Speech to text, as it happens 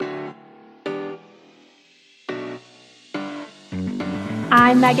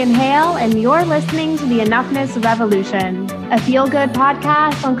I'm Megan Hale, and you're listening to the Enoughness Revolution, a feel-good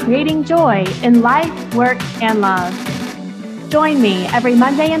podcast on creating joy in life, work, and love. Join me every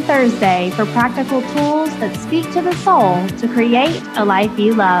Monday and Thursday for practical tools that speak to the soul to create a life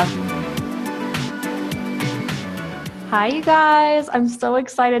you love. Hi, you guys. I'm so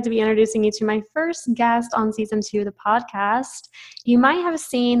excited to be introducing you to my first guest on season 2 of the podcast. You might have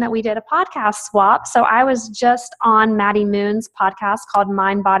seen that we did a podcast swap. So I was just on Maddy Moon's podcast called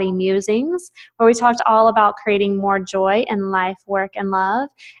Mind, Body, Musings, where we talked all about creating more joy in life, work, and love.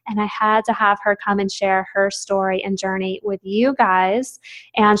 And I had to have her come and share her story and journey with you guys.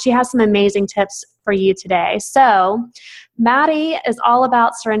 And she has some amazing tips for you today. So Maddy is all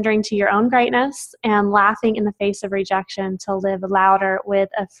about surrendering to your own greatness and laughing in the face of rejection to live louder with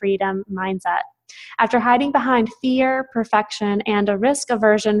a freedom mindset. After hiding behind fear, perfection, and a risk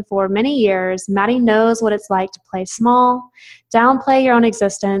aversion for many years, Maddy knows what it's like to play small, downplay your own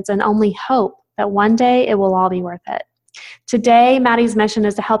existence, and only hope that one day it will all be worth it. Today, Maddy's mission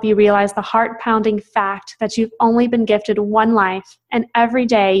is to help you realize the heart-pounding fact that you've only been gifted one life, and every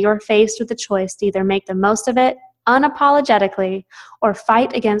day you're faced with the choice to either make the most of it unapologetically or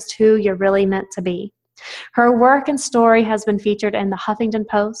fight against who you're really meant to be. Her work and story has been featured in the Huffington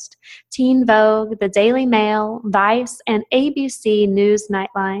Post, Teen Vogue, the Daily Mail, Vice, and ABC News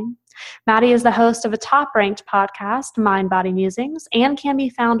Nightline. Maddy is the host of a top-ranked podcast, Mind, Body, Musings, and can be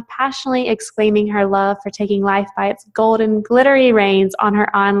found passionately exclaiming her love for taking life by its golden, glittery reins on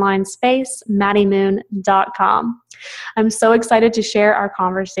her online space, maddymoon.com. I'm so excited to share our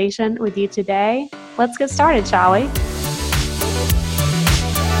conversation with you today. Let's get started, shall we?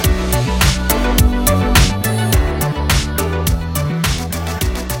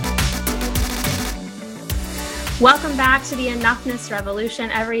 Welcome back to the Enoughness Revolution,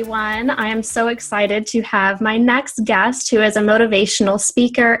 everyone. I am so excited to have my next guest, who is a motivational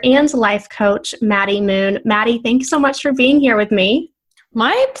speaker and life coach, Maddy Moon. Maddy, thank you so much for being here with me.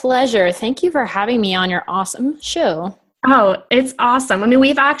 My pleasure. Thank you for having me on your awesome show. Oh, it's awesome. I mean,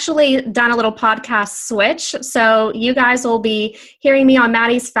 we've actually done a little podcast switch. So you guys will be hearing me on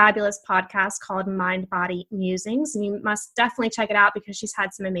Maddy's fabulous podcast called Mind, Body, Musings. And you must definitely check it out because she's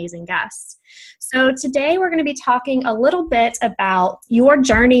had some amazing guests. So today we're going to be talking a little bit about your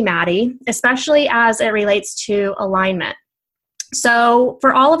journey, Maddy, especially as it relates to alignment. So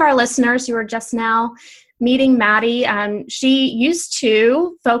for all of our listeners who are just now meeting Maddy, she used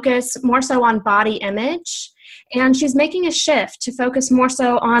to focus more so on body image. And she's making a shift to focus more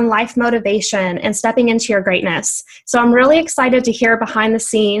so on life motivation and stepping into your greatness. So I'm really excited to hear behind the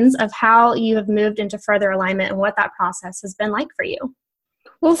scenes of how you have moved into further alignment and what that process has been like for you.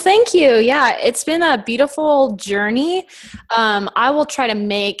 Well, thank you. Yeah, it's been a beautiful journey. I will try to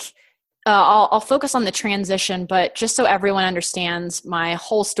make I'll focus on the transition, but just so everyone understands my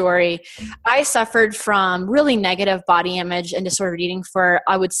whole story, I suffered from really negative body image and disordered eating for,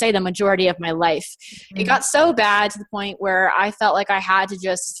 I would say, the majority of my life. Mm-hmm. It got so bad to the point where I felt like I had to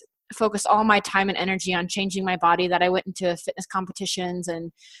just focus all my time and energy on changing my body that I went into fitness competitions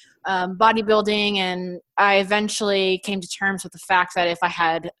and bodybuilding, and I eventually came to terms with the fact that if I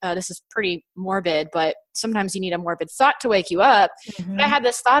had, this is pretty morbid, but sometimes you need a morbid thought to wake you up. Mm-hmm. But I had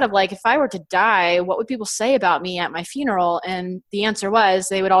this thought of like, if I were to die, what would people say about me at my funeral? And the answer was,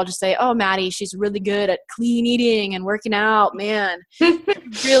 they would all just say, oh, Maddy, she's really good at clean eating and working out, man.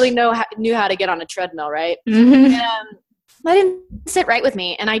 Really knew how to get on a treadmill, right? Mm-hmm. That didn't sit right with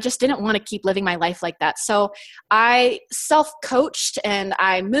me, and I just didn't want to keep living my life like that. So I self-coached, and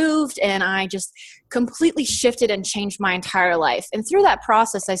I moved, and I just completely shifted and changed my entire life. And through that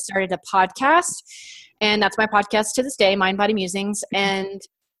process, I started a podcast, and that's my podcast to this day, Mind, Body, Musings. And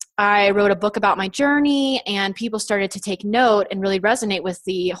I wrote a book about my journey, and people started to take note and really resonate with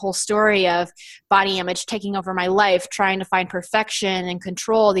the whole story of body image taking over my life, trying to find perfection and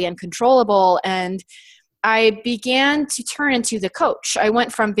control the uncontrollable. And I began to turn into the coach. I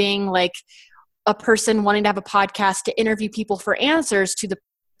went from being like a person wanting to have a podcast to interview people for answers to the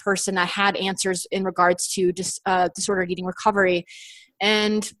person that had answers in regards to disordered eating recovery.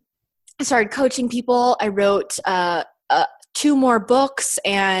 And I started coaching people. I wrote 2 more books,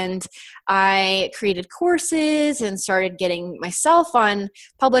 and I created courses and started getting myself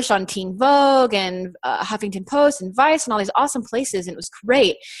published on Teen Vogue and Huffington Post and Vice and all these awesome places. And it was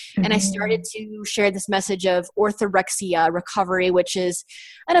great. Mm-hmm. And I started to share this message of orthorexia recovery, which is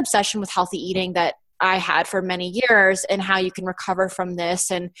an obsession with healthy eating that I had for many years, and how you can recover from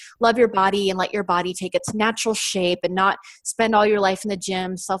this and love your body and let your body take its natural shape and not spend all your life in the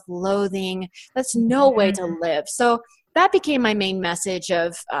gym, self-loathing. That's no way to live. So that became my main message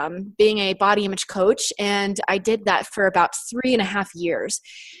of being a body image coach. And I did that for about 3.5 years.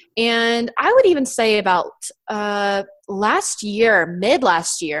 And I would even say about mid last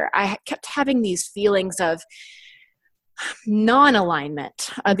year, I kept having these feelings of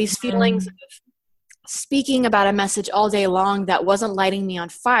non-alignment, these feelings of speaking about a message all day long that wasn't lighting me on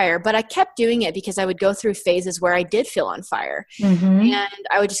fire, but I kept doing it because I would go through phases where I did feel on fire. And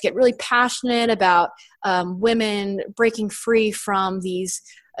I would just get really passionate about women breaking free from these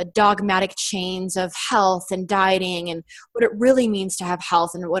dogmatic chains of health and dieting and what it really means to have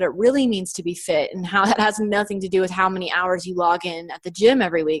health and what it really means to be fit and how that has nothing to do with how many hours you log in at the gym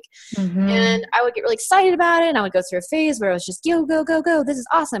every week. And I would get really excited about it, and I would go through a phase where I was just go, go, go, go, this is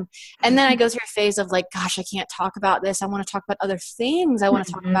awesome. And then I go through a phase of like, gosh, I can't talk about this. I want to talk about other things. I want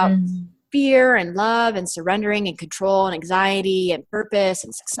to talk about fear and love and surrendering and control and anxiety and purpose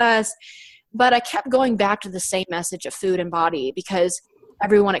and success. But I kept going back to the same message of food and body because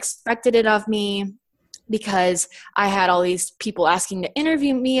everyone expected it of me, because I had all these people asking to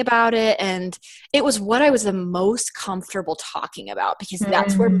interview me about it. And it was what I was the most comfortable talking about because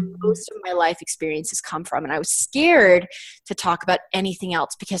that's where most of my life experiences come from. And I was scared to talk about anything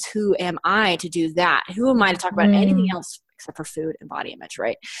else because who am I to do that? Who am I to talk about anything else except for food and body image,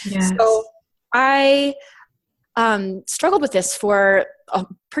 right? Yes. So I struggled with this for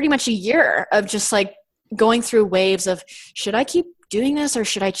pretty much a year of just like going through waves of, should I keep doing this or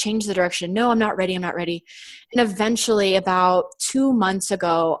should I change the direction? No, I'm not ready. And eventually about 2 months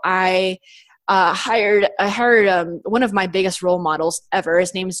ago, I hired one of my biggest role models ever.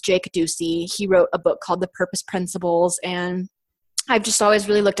 His name is Jake Ducey. He wrote a book called The Purpose Principles. And I've just always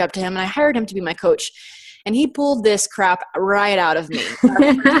really looked up to him, and I hired him to be my coach. And he pulled this crap right out of me.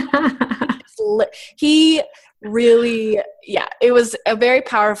 He really, it was a very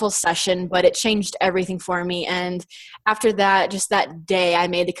powerful session, but it changed everything for me. And after that, just that day, I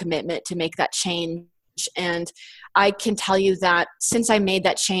made the commitment to make that change. And I can tell you that since I made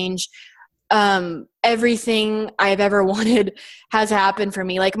that change, everything I've ever wanted has happened for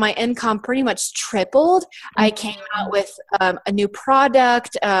me. Like my income pretty much tripled. I came out with a new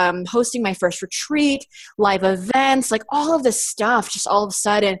product, hosting my first retreat, live events, like all of this stuff just all of a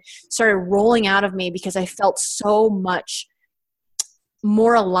sudden started rolling out of me because I felt so much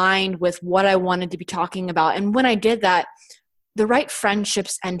more aligned with what I wanted to be talking about. And when I did that, the right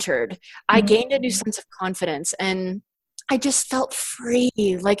friendships entered. I gained a new sense of confidence, and I just felt free.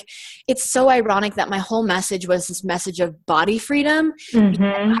 Like, it's so ironic that my whole message was this message of body freedom. Because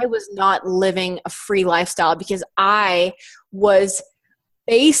I was not living a free lifestyle because I was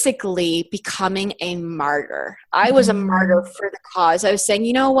basically becoming a martyr. I was a martyr for the cause. I was saying,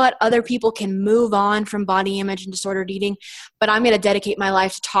 you know what? Other people can move on from body image and disordered eating, but I'm going to dedicate my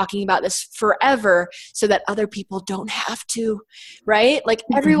life to talking about this forever so that other people don't have to, right? Like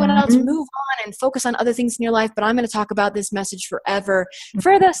everyone else move on and focus on other things in your life, but I'm going to talk about this message forever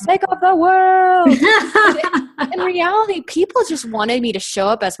for the sake of the world. In reality, people just wanted me to show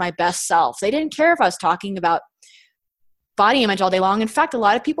up as my best self. They didn't care if I was talking about body image all day long. In fact, a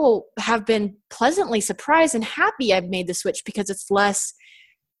lot of people have been pleasantly surprised and happy I've made the switch because it's less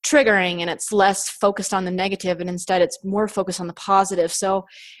triggering and it's less focused on the negative, and instead it's more focused on the positive. So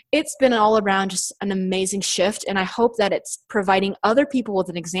it's been all around just an amazing shift. And I hope that it's providing other people with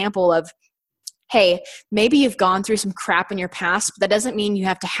an example of, hey, maybe you've gone through some crap in your past, but that doesn't mean you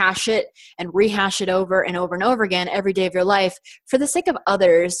have to hash it and rehash it over and over and over again every day of your life for the sake of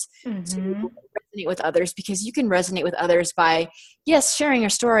others, to resonate with others, because you can resonate with others by, yes, sharing your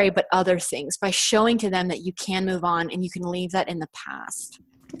story, but other things, by showing to them that you can move on and you can leave that in the past.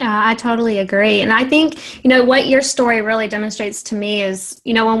 I totally agree. And I think, what your story really demonstrates to me is,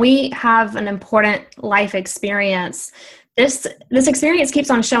 when we have an important life experience, this experience keeps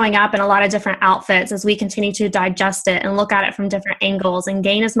on showing up in a lot of different outfits as we continue to digest it and look at it from different angles and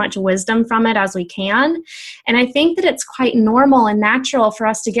gain as much wisdom from it as we can. And I think that it's quite normal and natural for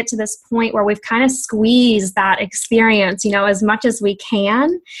us to get to this point where we've kind of squeezed that experience, as much as we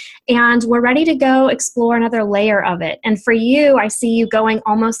can. And we're ready to go explore another layer of it. And for you, I see you going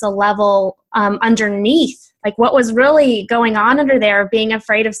almost a level underneath. Like what was really going on under there, being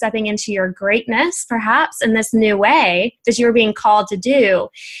afraid of stepping into your greatness, perhaps in this new way that you were being called to do.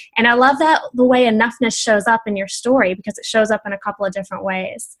 And I love that the way enoughness shows up in your story, because it shows up in a couple of different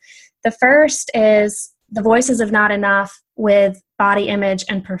ways. The first is the voices of not enough with body image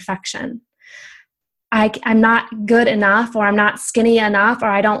and perfection. I'm not good enough, or I'm not skinny enough, or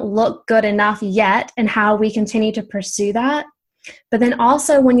I don't look good enough yet, and how we continue to pursue that. But then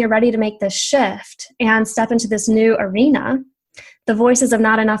also when you're ready to make this shift and step into this new arena, the voices of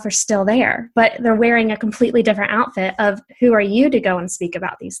not enough are still there, but they're wearing a completely different outfit of who are you to go and speak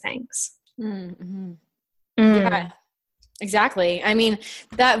about these things. Mm-hmm. Mm. Yeah, exactly. I mean,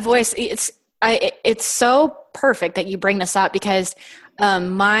 that voice, it's so perfect that you bring this up because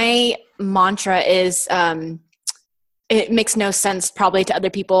my mantra is, it makes no sense probably to other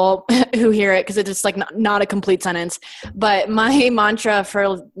people who hear it because it's just like not a complete sentence. But my mantra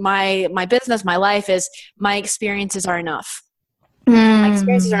for my business, my life is my experiences are enough. My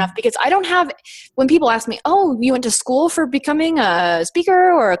experiences are enough because I don't have, when people ask me, oh, you went to school for becoming a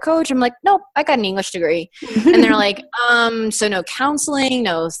speaker or a coach? I'm like, nope, I got an English degree. And they're like, so no counseling,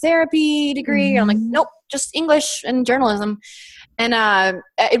 no therapy degree. I'm like, nope, just English and journalism. And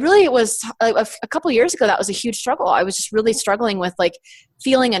it was a couple of years ago, that was a huge struggle. I was just really struggling with like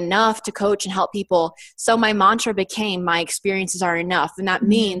feeling enough to coach and help people. So my mantra became my experiences are enough. And that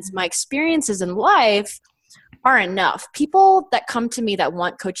means my experiences in life are enough. People that come to me that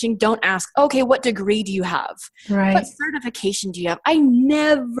want coaching don't ask, okay, what degree do you have? Right. What certification do you have? I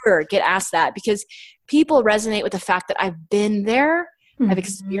never get asked that because people resonate with the fact that I've been there. I've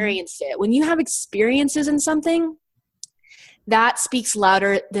experienced it. When you have experiences in something, that speaks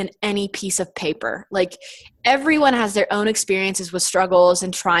louder than any piece of paper. Like everyone has their own experiences with struggles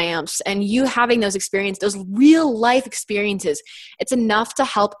and triumphs, and you having those experiences, those real life experiences, it's enough to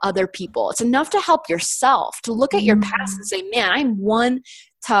help other people. It's enough to help yourself, to look at your past and say, man, I'm one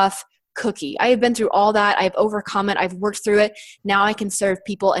tough cookie. I have been through all that. I've overcome it. I've worked through it. Now I can serve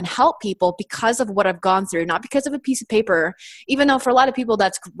people and help people because of what I've gone through, not because of a piece of paper, even though for a lot of people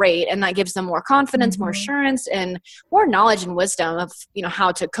that's great. And that gives them more confidence, more assurance, and more knowledge and wisdom of,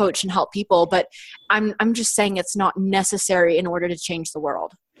 how to coach and help people. But I'm just saying it's not necessary in order to change the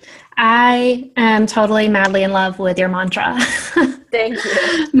world. I am totally madly in love with your mantra. Thank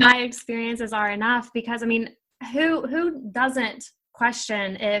you. My experiences are enough because, who doesn't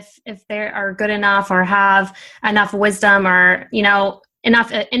question if they are good enough or have enough wisdom or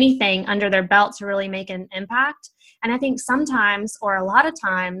enough anything under their belt to really make an impact. And I think sometimes, or a lot of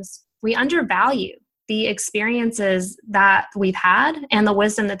times, we undervalue the experiences that we've had and the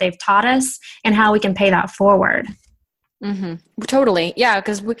wisdom that they've taught us and how we can pay that forward. Totally. Yeah.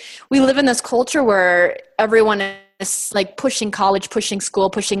 Because we live in this culture where everyone is like pushing college, pushing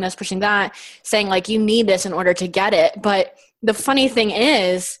school, pushing this, pushing that, saying like, you need this in order to get it. But the funny thing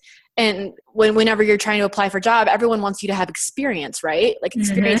is, and whenever you're trying to apply for a job, everyone wants you to have experience, right? Like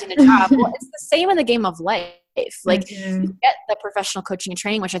experience in a job. Well, it's the same in the game of life. Like you get the professional coaching and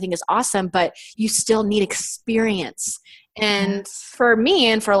training, which I think is awesome, but you still need experience. And for me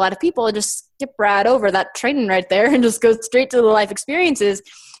and for a lot of people, just skip right over that training right there and just go straight to the life experiences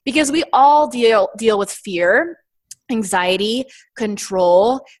because we all deal with fear, anxiety,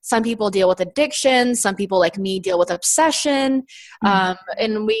 control. Some people deal with addiction. Some people like me deal with obsession. And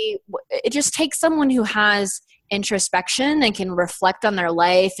it just takes someone who has introspection and can reflect on their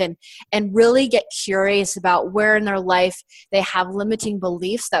life and really get curious about where in their life they have limiting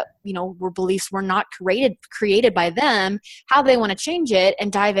beliefs that, were not created by them, how they want to change it, and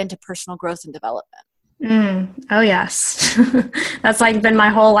dive into personal growth and development. Oh, yes. That's like been my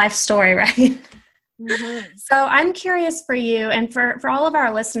whole life story, right? So I'm curious for you and for all of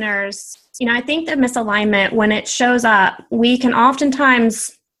our listeners, I think that misalignment, when it shows up, we can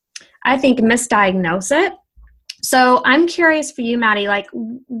oftentimes, I think, misdiagnose it. So I'm curious for you, Maddy, like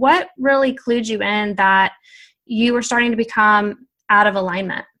what really clued you in that you were starting to become out of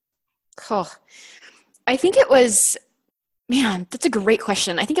alignment? Oh, I think it was, man, that's a great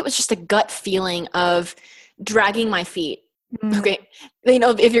question. I think it was just a gut feeling of dragging my feet. Okay.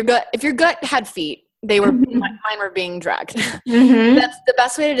 If your gut had feet, mine were being dragged. That's the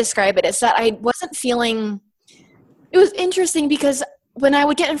best way to describe it. Is that I wasn't feeling, it was interesting because when I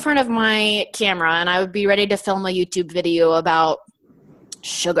would get in front of my camera and I would be ready to film a YouTube video about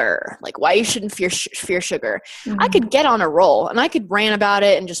sugar, like why you shouldn't fear sugar, I could get on a roll and I could rant about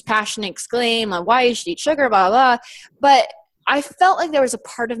it and just passionately exclaim like why you should eat sugar, blah, blah. But I felt like there was a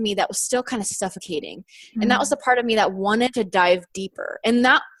part of me that was still kind of suffocating. And that was the part of me that wanted to dive deeper. And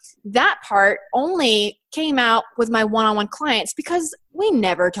that part only came out with my one-on-one clients because we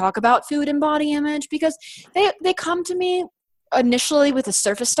never talk about food and body image because they come to me initially with the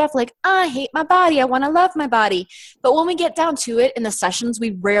surface stuff like, I hate my body, I want to love my body. But when we get down to it in the sessions,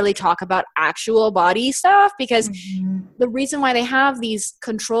 we rarely talk about actual body stuff because the reason why they have these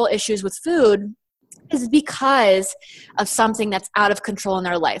control issues with food is because of something that's out of control in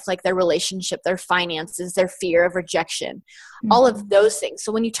their life, like their relationship, their finances, their fear of rejection, all of those things.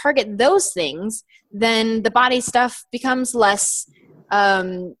 So when you target those things, then the body stuff becomes less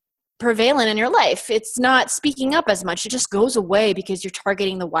prevalent in your life. It's not speaking up as much. It just goes away because you're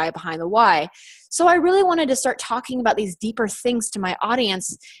targeting the why behind the why. So I really wanted to start talking about these deeper things to my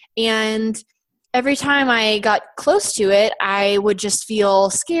audience. And every time I got close to it, I would just feel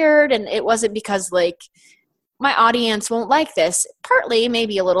scared. And it wasn't because like my audience won't like this. Partly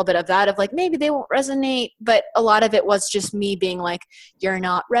maybe a little bit of that of like, maybe they won't resonate, but a lot of it was just me being like, you're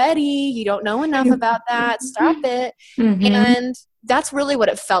not ready. You don't know enough about that. Stop it. And that's really what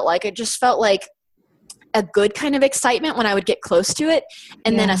it felt like. It just felt like a good kind of excitement when I would get close to it.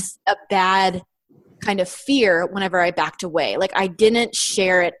 And then a bad kind of fear whenever I backed away. Like I didn't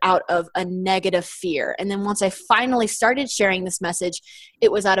share it out of a negative fear. And then once I finally started sharing this message,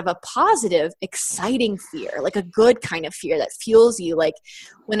 it was out of a positive, exciting fear, like a good kind of fear that fuels you. Like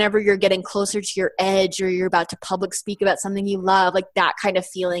whenever you're getting closer to your edge or you're about to public speak about something you love, like that kind of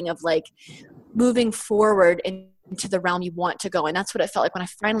feeling of like moving forward into the realm you want to go. And that's what it felt like when I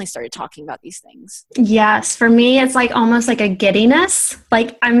finally started talking about these things. Yes. For me, it's like almost like a giddiness.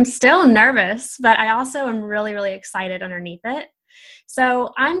 Like I'm still nervous, but I also am really, really excited underneath it.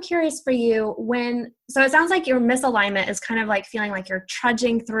 So I'm curious for you so it sounds like your misalignment is kind of like feeling like you're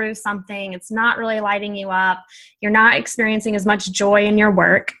trudging through something. It's not really lighting you up. You're not experiencing as much joy in your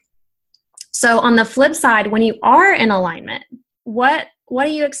work. So on the flip side, when you are in alignment, what do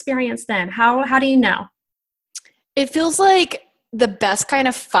you experience then? How do you know? It feels like the best kind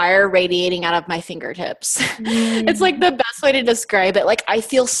of fire radiating out of my fingertips. It's like the best way to describe it. Like I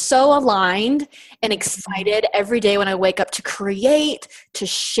feel so aligned and excited every day when I wake up to create, to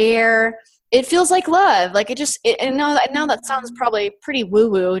share. It feels like love. Like and now that sounds probably pretty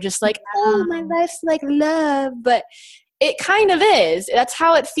woo-woo, just like, oh, my life's like love. But it kind of is. That's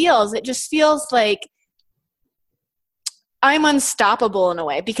how it feels. It just feels like I'm unstoppable in a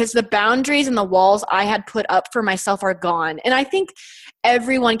way because the boundaries and the walls I had put up for myself are gone. And I think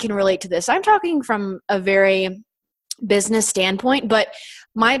everyone can relate to this. I'm talking from a very business standpoint, but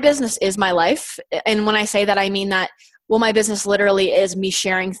my business is my life. And when I say that, I mean that, well, my business literally is me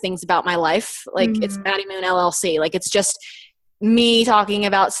sharing things about my life. Like it's Maddy Moon LLC. Like it's just me talking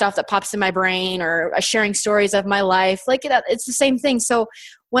about stuff that pops in my brain or sharing stories of my life. Like it's the same thing. So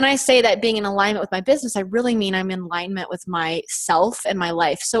when I say that being in alignment with my business, I really mean I'm in alignment with myself and my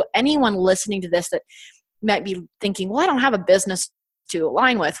life. So anyone listening to this that might be thinking, well, I don't have a business to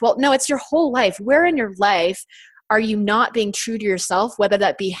align with. Well, no, it's your whole life. Where in your life are you not being true to yourself, whether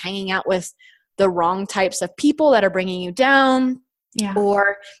that be hanging out with the wrong types of people that are bringing you down,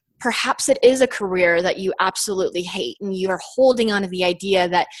 or perhaps it is a career that you absolutely hate and you are holding on to the idea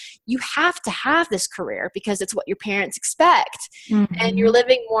that you have to have this career because it's what your parents expect and you're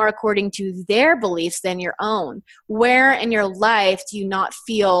living more according to their beliefs than your own. Where in your life do you not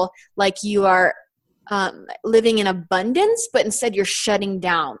feel like you are living in abundance, but instead you're shutting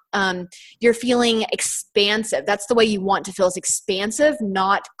down? You're feeling expansive. That's the way you want to feel, is expansive,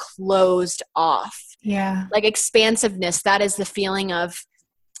 not closed off. Yeah. Like expansiveness, that is the feeling of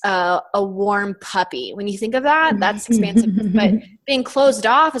a warm puppy. When you think of that, that's expansive. But being closed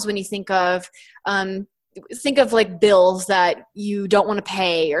off is when you think of like bills that you don't want to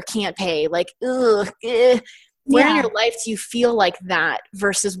pay or can't pay. Like, where in your life do you feel like that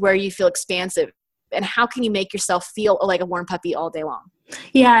versus where you feel expansive? And how can you make yourself feel like a warm puppy all day long?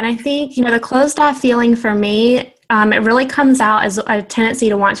 Yeah. And I think, the closed off feeling for me, it really comes out as a tendency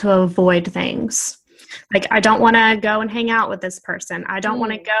to want to avoid things. Like, I don't want to go and hang out with this person. I don't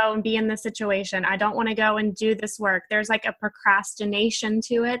want to go and be in this situation. I don't want to go and do this work. There's like a procrastination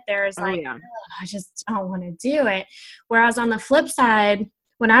to it. There's I just don't want to do it. Whereas on the flip side,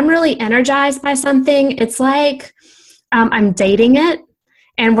 when I'm really energized by something, it's like I'm dating it.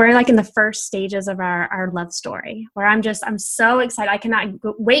 And we're like in the first stages of our love story where I'm so excited. I cannot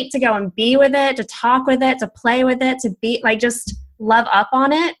wait to go and be with it, to talk with it, to play with it, to be like, just love up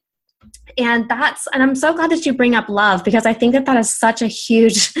on it. And I'm so glad that you bring up love, because I think that is such a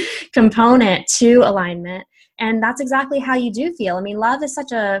huge component to alignment. And that's exactly how you do feel. I mean, love is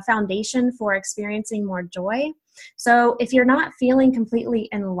such a foundation for experiencing more joy. So if you're not feeling completely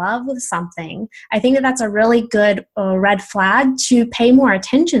in love with something, I think that that's a really good red flag to pay more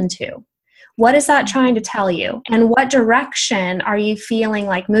attention to. What is that trying to tell you? And what direction are you feeling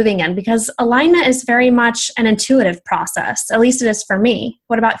like moving in? Because alignment is very much an intuitive process. At least it is for me.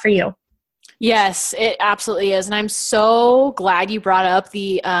 What about for you? Yes, it absolutely is. And I'm so glad you brought up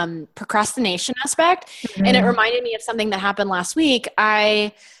the procrastination aspect. And it reminded me of something that happened last week.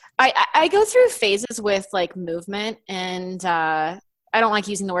 I go through phases with like movement, and I don't like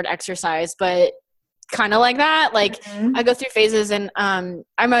using the word exercise, but kind of like that. Like I go through phases, and I'm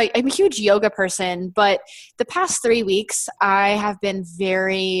a huge yoga person, but the past 3 weeks I have been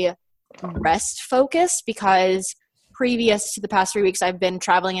very rest focused, because previous to the past 3 weeks, I've been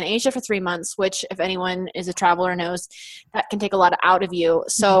traveling in Asia for 3 months, which if anyone is a traveler knows that can take a lot out of you.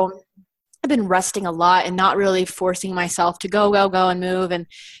 So I've been resting a lot and not really forcing myself to go and move and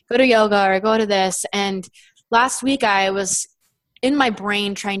go to yoga or go to this. And last week I was in my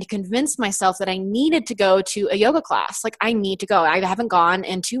brain trying to convince myself that I needed to go to a yoga class. Like, I need to go. I haven't gone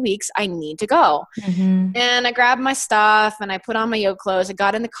in 2 weeks. I need to go. And I grabbed my stuff and I put on my yoga clothes. I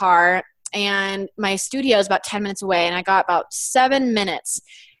got in the car, and my studio is about 10 minutes away, and I got about 7 minutes.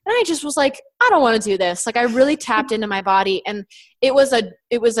 And I just was like, I don't want to do this. Like, I really tapped into my body, and it was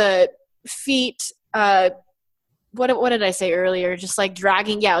a feet, what did I say earlier? Just like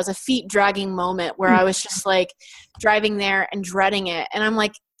dragging. Yeah, it was a feet dragging moment where I was just like driving there and dreading it. And I'm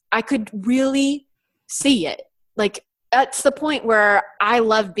like, I could really see it. Like, that's the point where I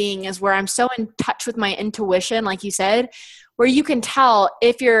love being, is where I'm so in touch with my intuition, like you said, where you can tell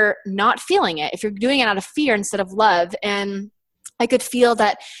if you're not feeling it, if you're doing it out of fear instead of love. And I could feel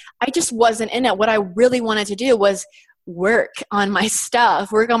that I just wasn't in it. What I really wanted to do was work on my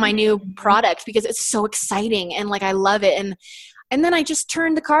stuff, work on my new product, because it's so exciting and like I love it. And then I just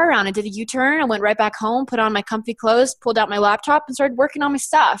turned the car around and did a U-turn. I went right back home, put on my comfy clothes, pulled out my laptop and started working on my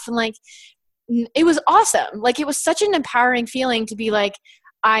stuff. And like, it was awesome. Like, it was such an empowering feeling to be like,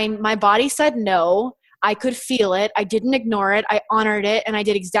 my body said no. I could feel it. I didn't ignore it. I honored it, and I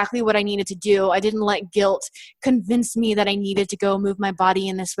did exactly what I needed to do. I didn't let guilt convince me that I needed to go move my body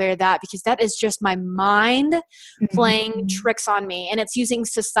in this way or that, because that is just my mind playing tricks on me, and it's using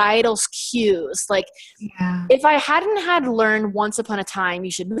societal cues. Like, if I hadn't had learned once upon a time,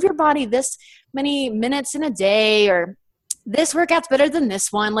 you should move your body this many minutes in a day, or this workout's better than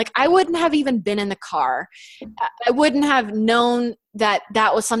this one, like, I wouldn't have even been in the car. I wouldn't have known that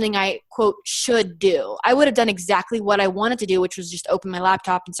that was something I, quote, should do. I would have done exactly what I wanted to do, which was just open my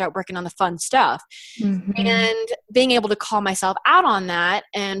laptop and start working on the fun stuff. And being able to call myself out on that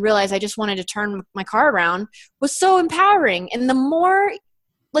and realize I just wanted to turn my car around was so empowering. And the more,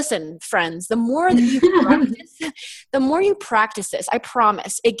 listen, friends, the more that you practice, the more you practice this, I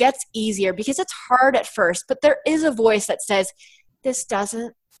promise, it gets easier, because it's hard at first, but there is a voice that says, this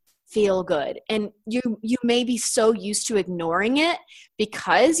doesn't feel good. And you may be so used to ignoring it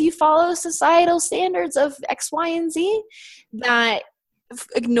because you follow societal standards of X, Y, and Z, that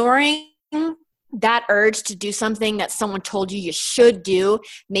ignoring that urge to do something that someone told you should do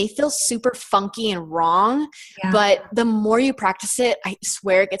may feel super funky and wrong, but the more you practice it, I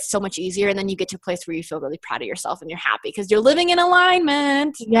swear it gets so much easier. And then you get to a place where you feel really proud of yourself and you're happy because you're living in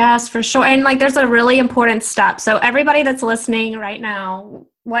alignment. Yes, for sure. And like, there's a really important step. So everybody that's listening right now,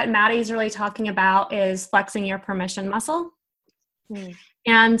 what Maddie's really talking about is flexing your permission muscle.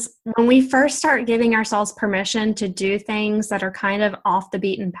 And when we first start giving ourselves permission to do things that are kind of off the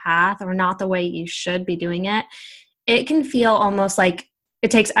beaten path or not the way you should be doing it, it can feel almost like it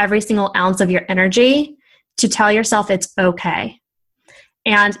takes every single ounce of your energy to tell yourself it's okay.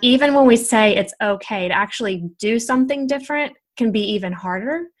 And even when we say it's okay, to actually do something different can be even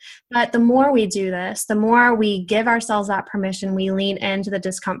harder. But the more we do this, the more we give ourselves that permission, we lean into the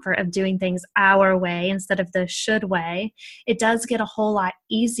discomfort of doing things our way instead of the should way, it does get a whole lot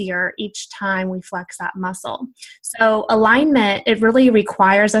easier each time we flex that muscle. So alignment, it really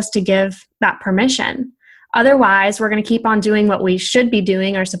requires us to give that permission. Otherwise, we're going to keep on doing what we should be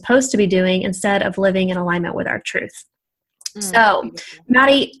doing or supposed to be doing instead of living in alignment with our truth. So,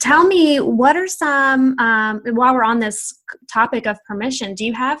 Maddy, tell me, what are some, while we're on this topic of permission, do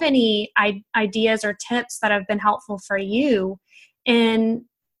you have any ideas or tips that have been helpful for you in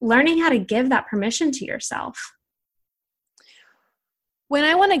learning how to give that permission to yourself? When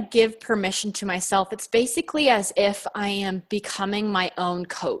I want to give permission to myself, it's basically as if I am becoming my own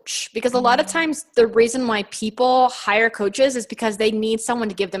coach. Because a lot of times the reason why people hire coaches is because they need someone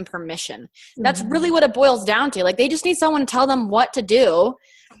to give them permission. That's really what it boils down to. Like, they just need someone to tell them what to do.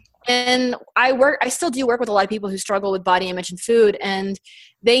 And I still do work with a lot of people who struggle with body image and food, and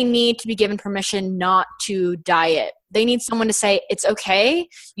they need to be given permission not to diet. They need someone to say, it's okay.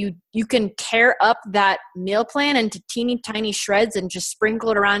 You can tear up that meal plan into teeny tiny shreds and just sprinkle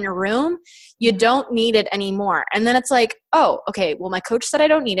it around your room. You don't need it anymore. And then it's like, oh, okay, well, my coach said I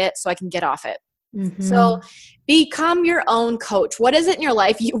don't need it, so I can get off it. So become your own coach. What is it in your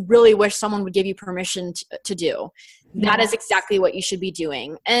life you really wish someone would give you permission to do? That is exactly what you should be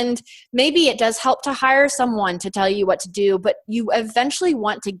doing. And maybe it does help to hire someone to tell you what to do, but you eventually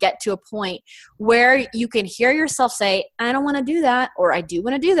want to get to a point where you can hear yourself say, I don't want to do that, or I do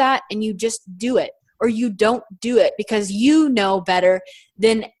want to do that, and you just do it, or you don't do it because you know better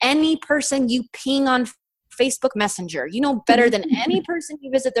than any person you ping on Facebook Messenger. You know better than any person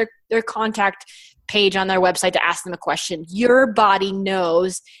you visit their contact page on their website to ask them a question. Your body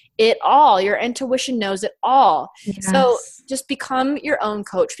knows it all. Your intuition knows it all. Yes. So just become your own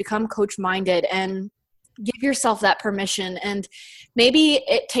coach, become coach minded, and give yourself that permission. And maybe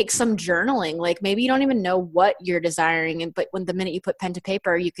it takes some journaling. Like maybe you don't even know what you're desiring, but when the minute you put pen to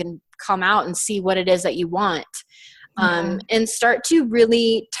paper, you can come out and see what it is that you want. And start to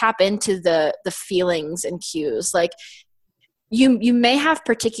really tap into the feelings and cues. Like you may have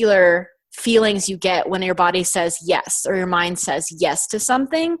particular feelings you get when your body says yes, or your mind says yes to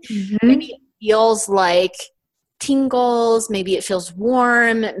something. Maybe it feels like tingles, maybe it feels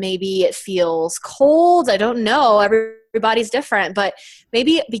warm, maybe it feels cold. I don't know. Everybody's different, but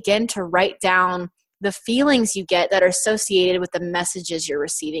maybe begin to write down the feelings you get that are associated with the messages you're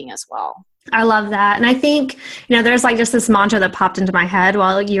receiving as well. I love that. And I think, there's like just this mantra that popped into my head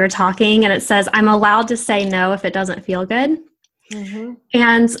while you were talking, and it says, I'm allowed to say no if it doesn't feel good.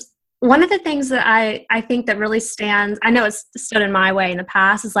 And one of the things that I think that really stands, I know it's stood in my way in the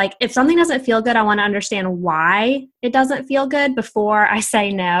past, is like, if something doesn't feel good, I want to understand why it doesn't feel good before I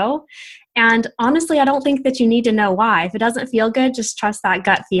say no. And honestly, I don't think that you need to know why. If it doesn't feel good, just trust that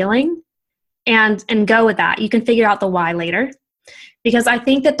gut feeling and go with that. You can figure out the why later. Because I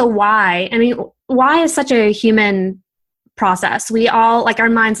think that the why is such a human process. We all, like, our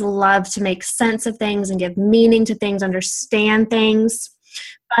minds love to make sense of things and give meaning to things, understand things,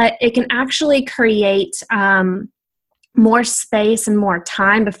 but it can actually create more space and more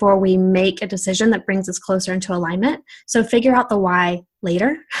time before we make a decision that brings us closer into alignment. So figure out the why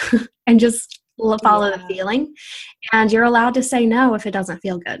later and just follow the feeling. And you're allowed to say no if it doesn't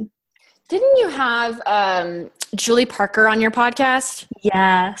feel good. Didn't you have Julie Parker on your podcast?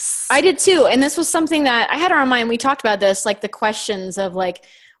 Yes. I did too. And this was something that I had on my mind. We talked about this, like the questions of like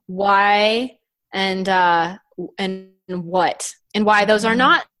why and what, and why those are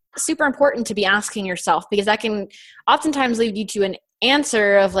not super important to be asking yourself, because that can oftentimes lead you to an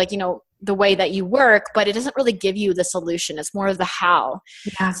answer of like, the way that you work, but it doesn't really give you the solution. It's more of the how.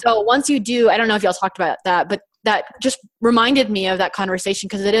 Yeah. So once you do, I don't know if y'all talked about that, but that just reminded me of that conversation,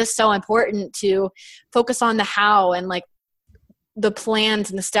 because it is so important to focus on the how and like the plans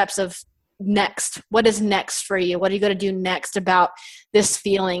and the steps of next. What is next for you? What are you going to do next about this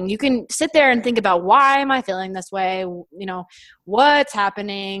feeling? You can sit there and think about, why am I feeling this way? What's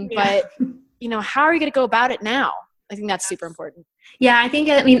happening? Yeah. But, how are you going to go about it now? I think that's super important. Yeah,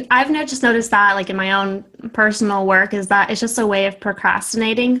 I've just noticed that like in my own personal work, is that it's just a way of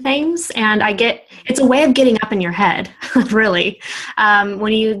procrastinating things. And it's a way of getting up in your head, really.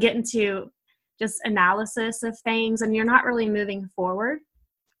 When you get into just analysis of things and you're not really moving forward.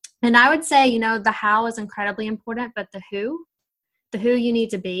 And I would say, the how is incredibly important, but the who you need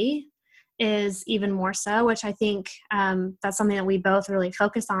to be is even more so, which I think that's something that we both really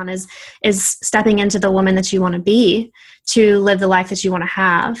focus on is stepping into the woman that you want to be to live the life that you want to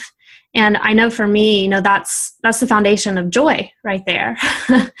have. And I know for me, that's the foundation of joy right there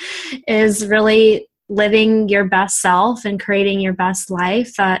is really living your best self and creating your best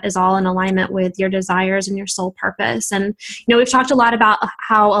life that is all in alignment with your desires and your soul purpose. And, we've talked a lot about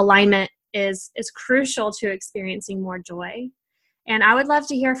how alignment is crucial to experiencing more joy. And I would love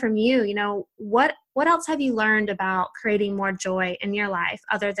to hear from you. What else have you learned about creating more joy in your life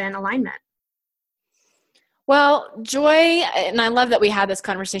other than alignment? Well, joy, and I love that we had this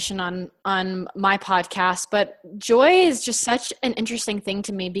conversation on my podcast, but joy is just such an interesting thing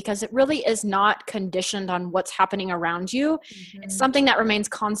to me, because it really is not conditioned on what's happening around you. Mm-hmm. It's something that remains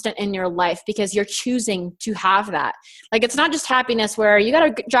constant in your life because you're choosing to have that. Like, it's not just happiness where you got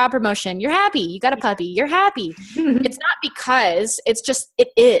a job promotion, you're happy, you got a puppy, you're happy. It's not because, it's just, it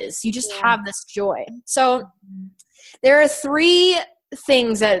is. You just have this joy. So there are 3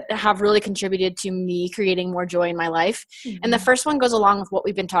 things that have really contributed to me creating more joy in my life. Mm-hmm. And the first one goes along with what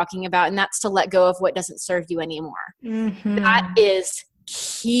we've been talking about, and that's to let go of what doesn't serve you anymore. Mm-hmm. That is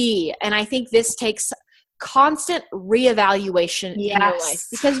key. And I think this takes constant reevaluation in your life,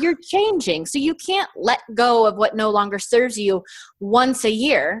 because you're changing. So you can't let go of what no longer serves you once a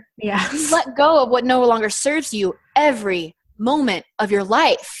year. Yes. You let go of what no longer serves you every moment of your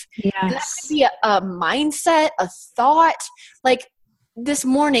life. Yes. And that could be a mindset, a thought. Like, this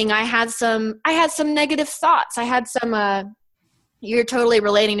morning I had some negative thoughts. I had some, you're totally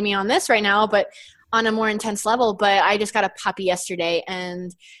relating to me on this right now, but on a more intense level. But I just got a puppy yesterday,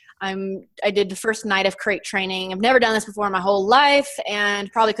 and I did the first night of crate training. I've never done this before in my whole life, and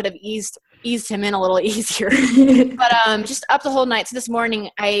probably could have eased him in a little easier, but just up the whole night. So this morning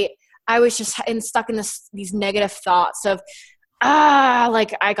I was just stuck in these negative thoughts of,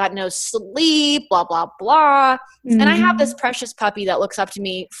 like I got no sleep, blah, blah, blah. And I have this precious puppy that looks up to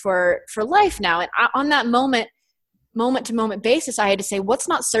me for life now. And on that moment to moment basis, I had to say, what's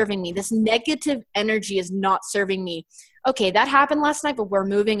not serving me? This negative energy is not serving me. Okay, that happened last night, but we're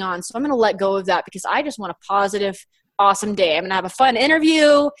moving on. So I'm going to let go of that because I just want a positive, awesome day. I'm going to have a fun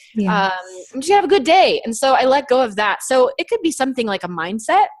interview. I'm just going to have a good day. And so I let go of that. So it could be something like a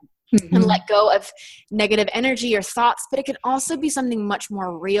mindset and let go of negative energy or thoughts, but it could also be something much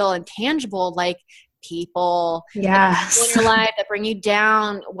more real and tangible, like people, people in your life that bring you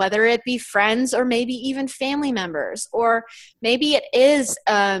down, whether it be friends or maybe even family members, or maybe it is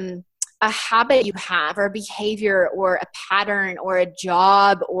a habit you have or a behavior or a pattern or a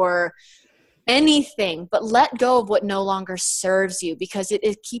job or anything, but let go of what no longer serves you because it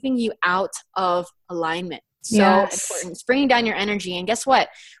is keeping you out of alignment. So important. It's bringing down your energy. And guess what?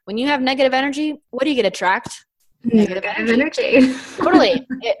 When you have negative energy, what do you get attract? Negative energy. Totally.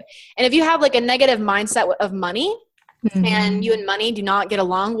 And if you have like a negative mindset of money and you and money do not get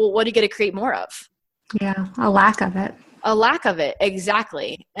along, well, what are you going to create more of? Yeah. A lack of it. A lack of it.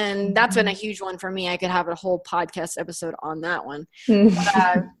 Exactly. And that's been a huge one for me. I could have a whole podcast episode on that one.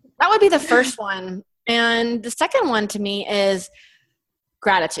 But, that would be the first one. And the second one to me is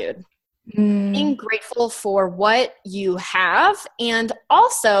gratitude. Being grateful for what you have and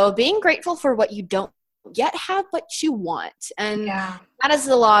also being grateful for what you don't yet have, but you want. And that is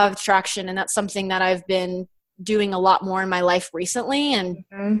the law of attraction. And that's something that I've been doing a lot more in my life recently. And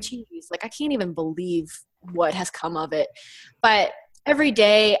geez, like I can't even believe what has come of it. But every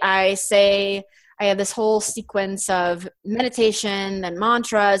day I say, I have this whole sequence of meditation, then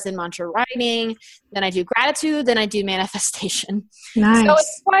mantras, then mantra writing, then I do gratitude, then I do manifestation. Nice. So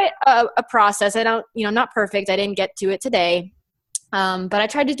it's quite a process. I don't, not perfect. I didn't get to it today. But I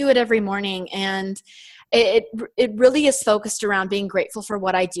try to do it every morning, and it really is focused around being grateful for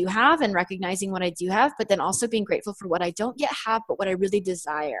what I do have and recognizing what I do have, but then also being grateful for what I don't yet have, but what I really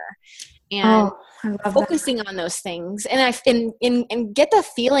desire. And focusing on those things, and get the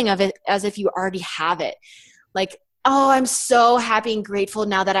feeling of it as if you already have it. Like, oh, I'm so happy and grateful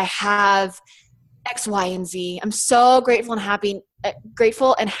now that I have X, Y, and Z. I'm so grateful and happy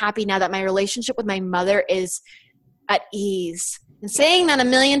now that my relationship with my mother is at ease. And saying that a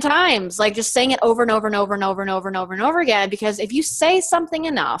million times, like just saying it over and over and over and over and over and over and over again, because if you say something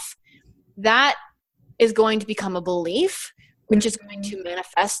enough, that is going to become a belief, which is going to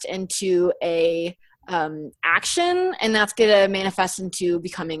manifest into a action, and that's going to manifest into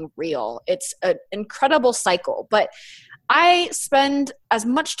becoming real. It's an incredible cycle, but I spend as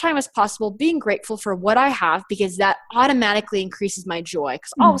much time as possible being grateful for what I have, because that automatically increases my joy.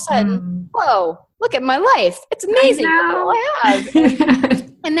 Because all of a sudden, whoa, look at my life. It's amazing. Look at all I have.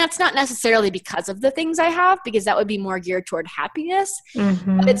 And that's not necessarily because of the things I have, because that would be more geared toward happiness.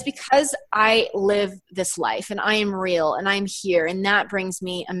 But it's because I live this life and I am real and I'm here. And that brings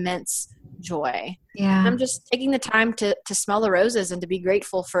me immense joy. Yeah. And I'm just taking the time to smell the roses and to be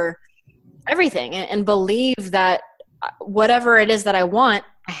grateful for everything and believe that whatever it is that I want,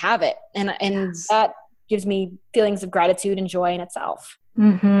 I have it. And that gives me feelings of gratitude and joy in itself.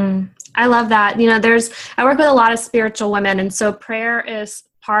 I love that. I work with a lot of spiritual women. And so prayer is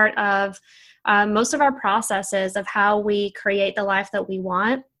part of most of our processes of how we create the life that we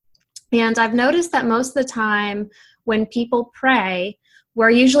want. And I've noticed that most of the time when people pray, we're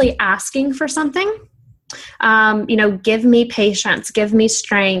usually asking for something. Give me patience, give me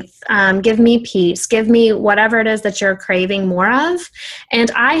strength, give me peace, give me whatever it is that you're craving more of.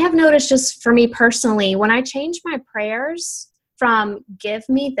 And I have noticed, just for me personally, when I change my prayers from give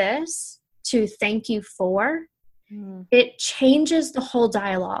me this to thank you for, it changes the whole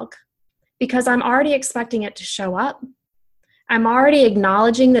dialogue, because I'm already expecting it to show up. I'm already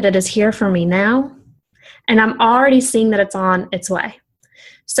acknowledging that it is here for me now, and I'm already seeing that it's on its way.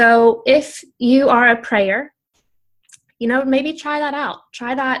 So if you are a prayer, maybe try that out.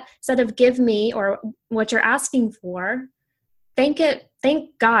 Try that instead of give me or what you're asking for. Thank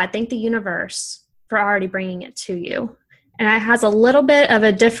God, thank the universe for already bringing it to you. And it has a little bit of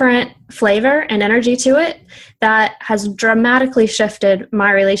a different flavor and energy to it that has dramatically shifted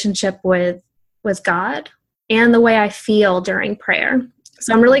my relationship with God and the way I feel during prayer.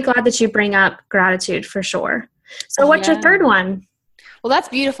 So I'm really glad that you bring up gratitude for sure. So what's your third one? Well, that's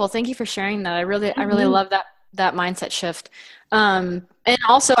beautiful. Thank you for sharing that. I really love that mindset shift. And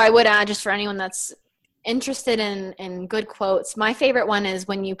also I would add, just for anyone that's interested in good quotes, my favorite one is,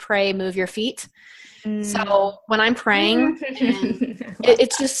 when you pray, move your feet. So when I'm praying,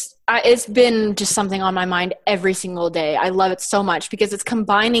 it's been just something on my mind every single day. I love it so much because it's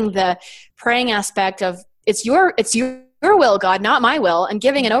combining the praying aspect of it's your your will, God, not my will, and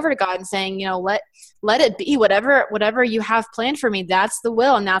giving it over to God and saying, let it be whatever you have planned for me. That's the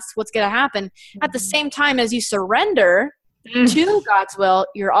will, and that's what's going to happen. At the same time as you surrender to God's will,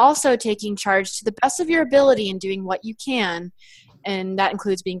 you're also taking charge to the best of your ability and doing what you can. And that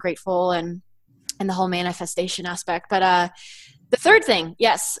includes being grateful and the whole manifestation aspect. But the third thing,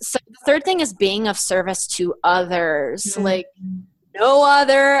 yes. So the third thing is being of service to others. Like no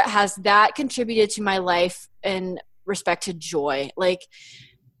other has that contributed to my life in respect to joy. Like,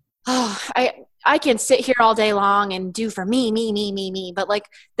 I can sit here all day long and do for me, but like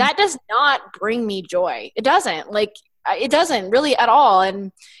that does not bring me joy. It doesn't. Like it doesn't really at all.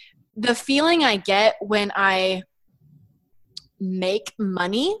 And the feeling I get when I make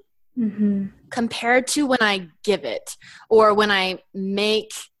money compared to when I give it, or when I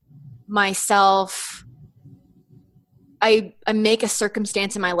make myself, I make a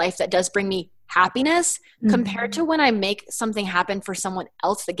circumstance in my life that does bring me happiness compared to when I make something happen for someone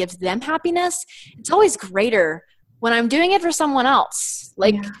else that gives them happiness. It's always greater when I'm doing it for someone else.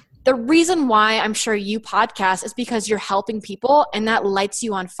 Like the reason why I'm sure you podcast is because you're helping people, and that lights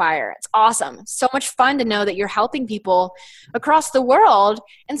you on fire. It's awesome. It's so much fun to know that you're helping people across the world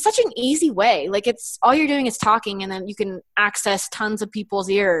in such an easy way. Like it's all you're doing is talking, and then you can access tons of people's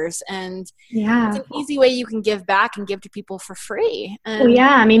ears, and it's an easy way you can give back and give to people for free. And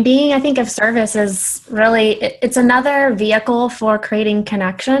I mean, being, I think, of service is really, it's another vehicle for creating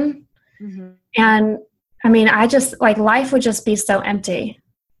connection. And I mean, I just like, life would just be so empty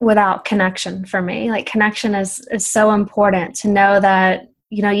without connection for me. Like connection is so important to know that,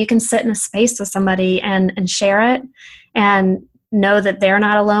 you can sit in a space with somebody and share it and know that they're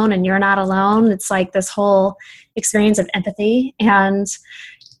not alone and you're not alone. It's like this whole experience of empathy. And,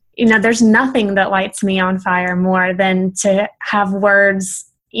 there's nothing that lights me on fire more than to have words,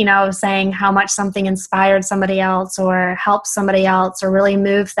 saying how much something inspired somebody else or helped somebody else or really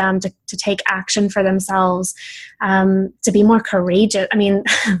moved them to take action for themselves, to be more courageous. I mean,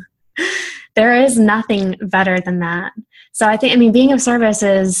 there is nothing better than that. So I think, being of service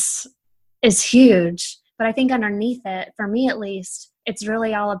is huge, but I think underneath it, for me at least, it's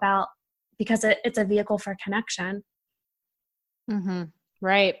really all about, because it's a vehicle for connection.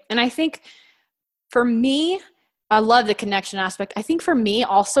 Right. And I think for me, I love the connection aspect. I think for me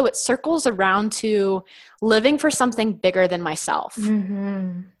also, it circles around to living for something bigger than myself.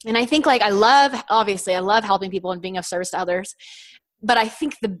 And I think I love helping people and being of service to others. But I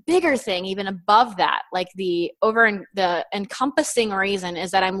think the bigger thing, even above that, like the encompassing reason,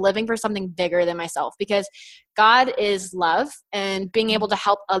 is that I'm living for something bigger than myself, because God is love, and being able to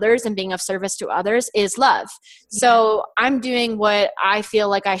help others and being of service to others is love. So I'm doing what I feel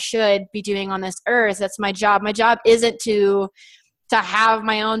like I should be doing on this earth. That's my job. My job isn't to have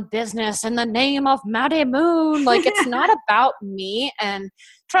my own business in the name of Maddy Moon. Like it's not about me. And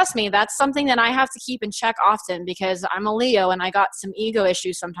trust me, that's something that I have to keep in check often, because I'm a Leo and I got some ego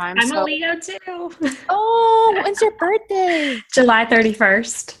issues sometimes. I'm a Leo too. Oh, when's your birthday? July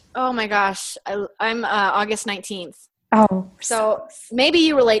 31st. Oh my gosh. I'm August 19th. Oh. So maybe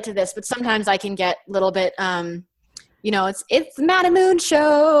you relate to this, but sometimes I can get a little bit, it's the Maddy Moon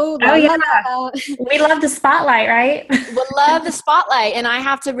show. Oh yeah. We love the spotlight, right? We love the spotlight. And I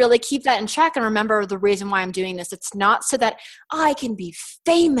have to really keep that in check and remember the reason why I'm doing this. It's not so that I can be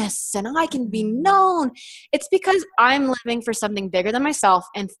famous and I can be known. It's because I'm living for something bigger than myself.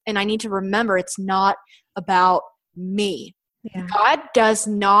 And I need to remember it's not about me. Yeah. God does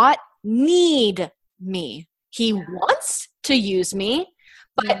not need me. He wants to use me.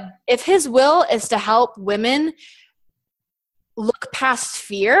 But if his will is to help women look past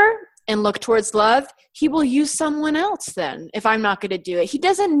fear and look towards love, he will use someone else then if I'm not going to do it. He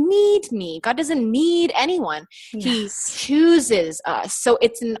doesn't need me. God doesn't need anyone. Yes. He chooses us. So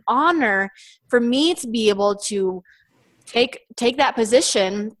it's an honor for me to be able to take that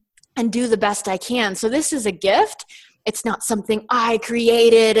position and do the best I can. So this is a gift. It's not something I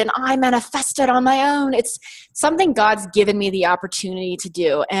created and I manifested on my own. It's something God's given me the opportunity to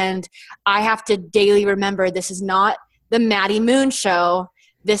do. And I have to daily remember this is not the Maddy Moon show.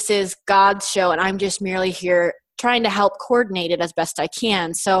 This is God's show. And I'm just merely here trying to help coordinate it as best I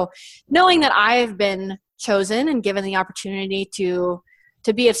can. So knowing that I've been chosen and given the opportunity to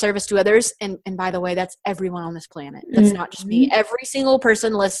be of service to others. And by the way, that's everyone on this planet. That's not just me. Every single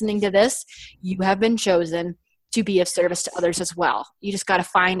person listening to this, you have been chosen to be of service to others as well. You just got to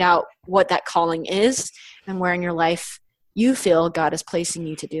find out what that calling is and where in your life you feel God is placing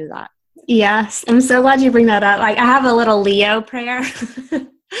you to do that. Yes. I'm so glad you bring that up. Like I have a little Leo prayer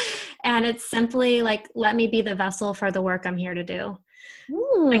and it's simply like, let me be the vessel for the work I'm here to do.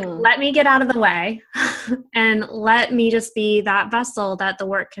 Like, let me get out of the way and let me just be that vessel that the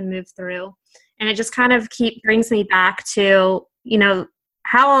work can move through. And it just kind of brings me back to,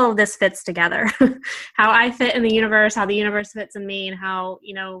 how all of this fits together, how I fit in the universe, how the universe fits in me, and how,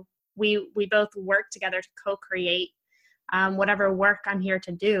 we both work together to co-create whatever work I'm here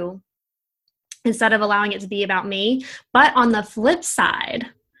to do, instead of allowing it to be about me. But on the flip side,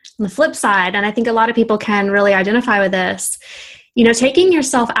 and I think a lot of people can really identify with this, taking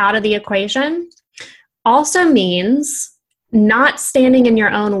yourself out of the equation also means not standing in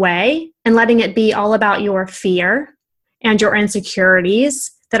your own way and letting it be all about your fear and your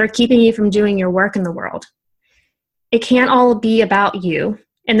insecurities that are keeping you from doing your work in the world. It can't all be about you,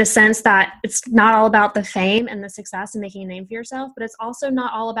 in the sense that it's not all about the fame and the success and making a name for yourself, but it's also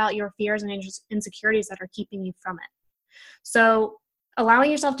not all about your fears and insecurities that are keeping you from it. So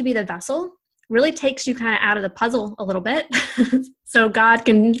allowing yourself to be the vessel really takes you kind of out of the puzzle a little bit so God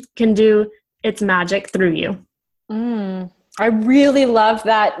can do its magic through you. I really love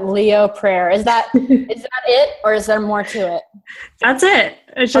that Leo prayer. Is that it, or is there more to it? That's it.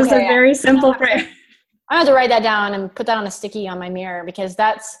 It's just a very simple prayer. I have to write that down and put that on a sticky on my mirror, because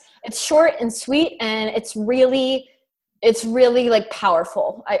it's short and sweet, and it's really like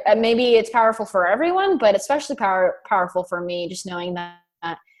powerful. Maybe it's powerful for everyone, but especially powerful for me, just knowing that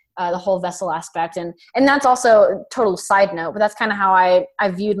the whole vessel aspect. And that's also a total side note, but that's kind of how I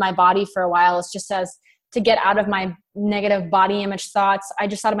viewed my body for a while. It's just as to get out of my negative body image thoughts. I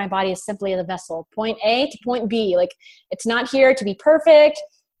just thought of my body as simply a vessel, point A to point B. Like, it's not here to be perfect.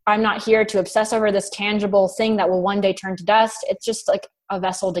 I'm not here to obsess over this tangible thing that will one day turn to dust. It's just like a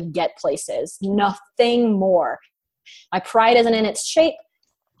vessel to get places, nothing more. My pride isn't in its shape.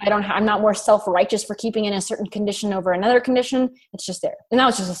 I'm not more self-righteous for keeping in a certain condition over another condition. It's just there. And that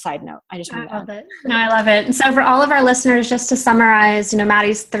was just a side note. I love it. No, I love it. And so for all of our listeners, just to summarize,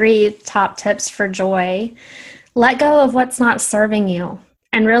 Maddy's 3 top tips for joy: let go of what's not serving you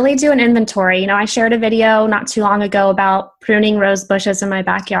and really do an inventory. I shared a video not too long ago about pruning rose bushes in my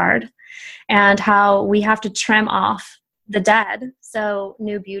backyard and how we have to trim off the dead so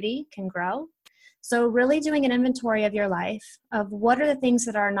new beauty can grow. So really doing an inventory of your life, of what are the things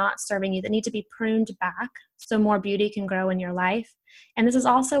that are not serving you, that need to be pruned back so more beauty can grow in your life. And this is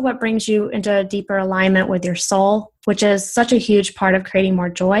also what brings you into a deeper alignment with your soul, which is such a huge part of creating more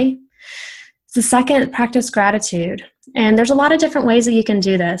joy. The second, practice gratitude. And there's a lot of different ways that you can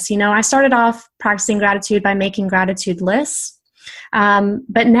do this. I started off practicing gratitude by making gratitude lists.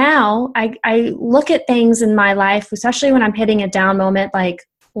 But now I look at things in my life, especially when I'm hitting a down moment, like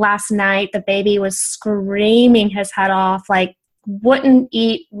last night, the baby was screaming his head off, like wouldn't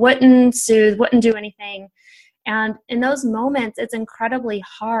eat, wouldn't soothe, wouldn't do anything. And in those moments, it's incredibly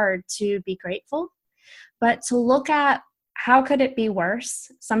hard to be grateful. But to look at how could it be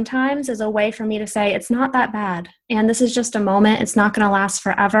worse sometimes is a way for me to say, it's not that bad. And this is just a moment. It's not going to last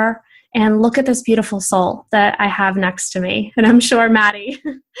forever. And look at this beautiful soul that I have next to me. And I'm sure, Maddy,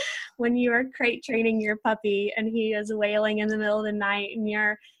 when you are crate training your puppy and he is wailing in the middle of the night and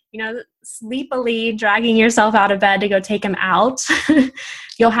you're, sleepily dragging yourself out of bed to go take him out,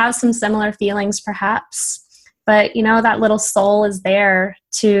 you'll have some similar feelings perhaps. But, that little soul is there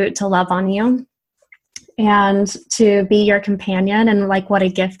to love on you and to be your companion, and like what a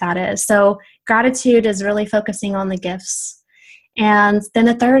gift that is. So gratitude is really focusing on the gifts. And then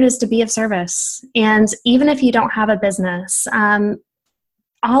the third is to be of service. And even if you don't have a business,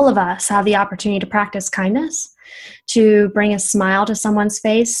 all of us have the opportunity to practice kindness, to bring a smile to someone's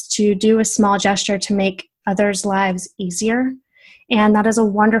face, to do a small gesture to make others' lives easier. And that is a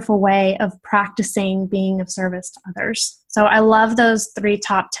wonderful way of practicing being of service to others. So I love those 3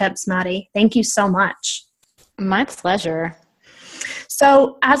 top tips, Maddy. Thank you so much. My pleasure.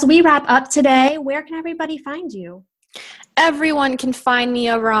 So as we wrap up today, where can everybody find you? Everyone can find me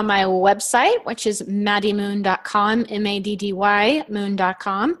over on my website, which is maddymoon.com, MADDY,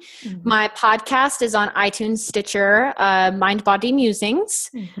 moon.com. Mm-hmm. My podcast is on iTunes, Stitcher, Mind Body Musings.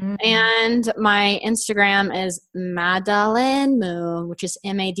 Mm-hmm. And my Instagram is Madeline Moon, which is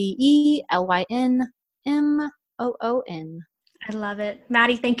MADELYNMOON. I love it.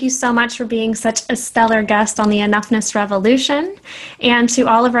 Maddy, thank you so much for being such a stellar guest on the Enoughness Revolution. And to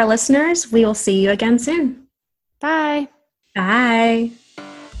all of our listeners, we will see you again soon. Bye. Bye.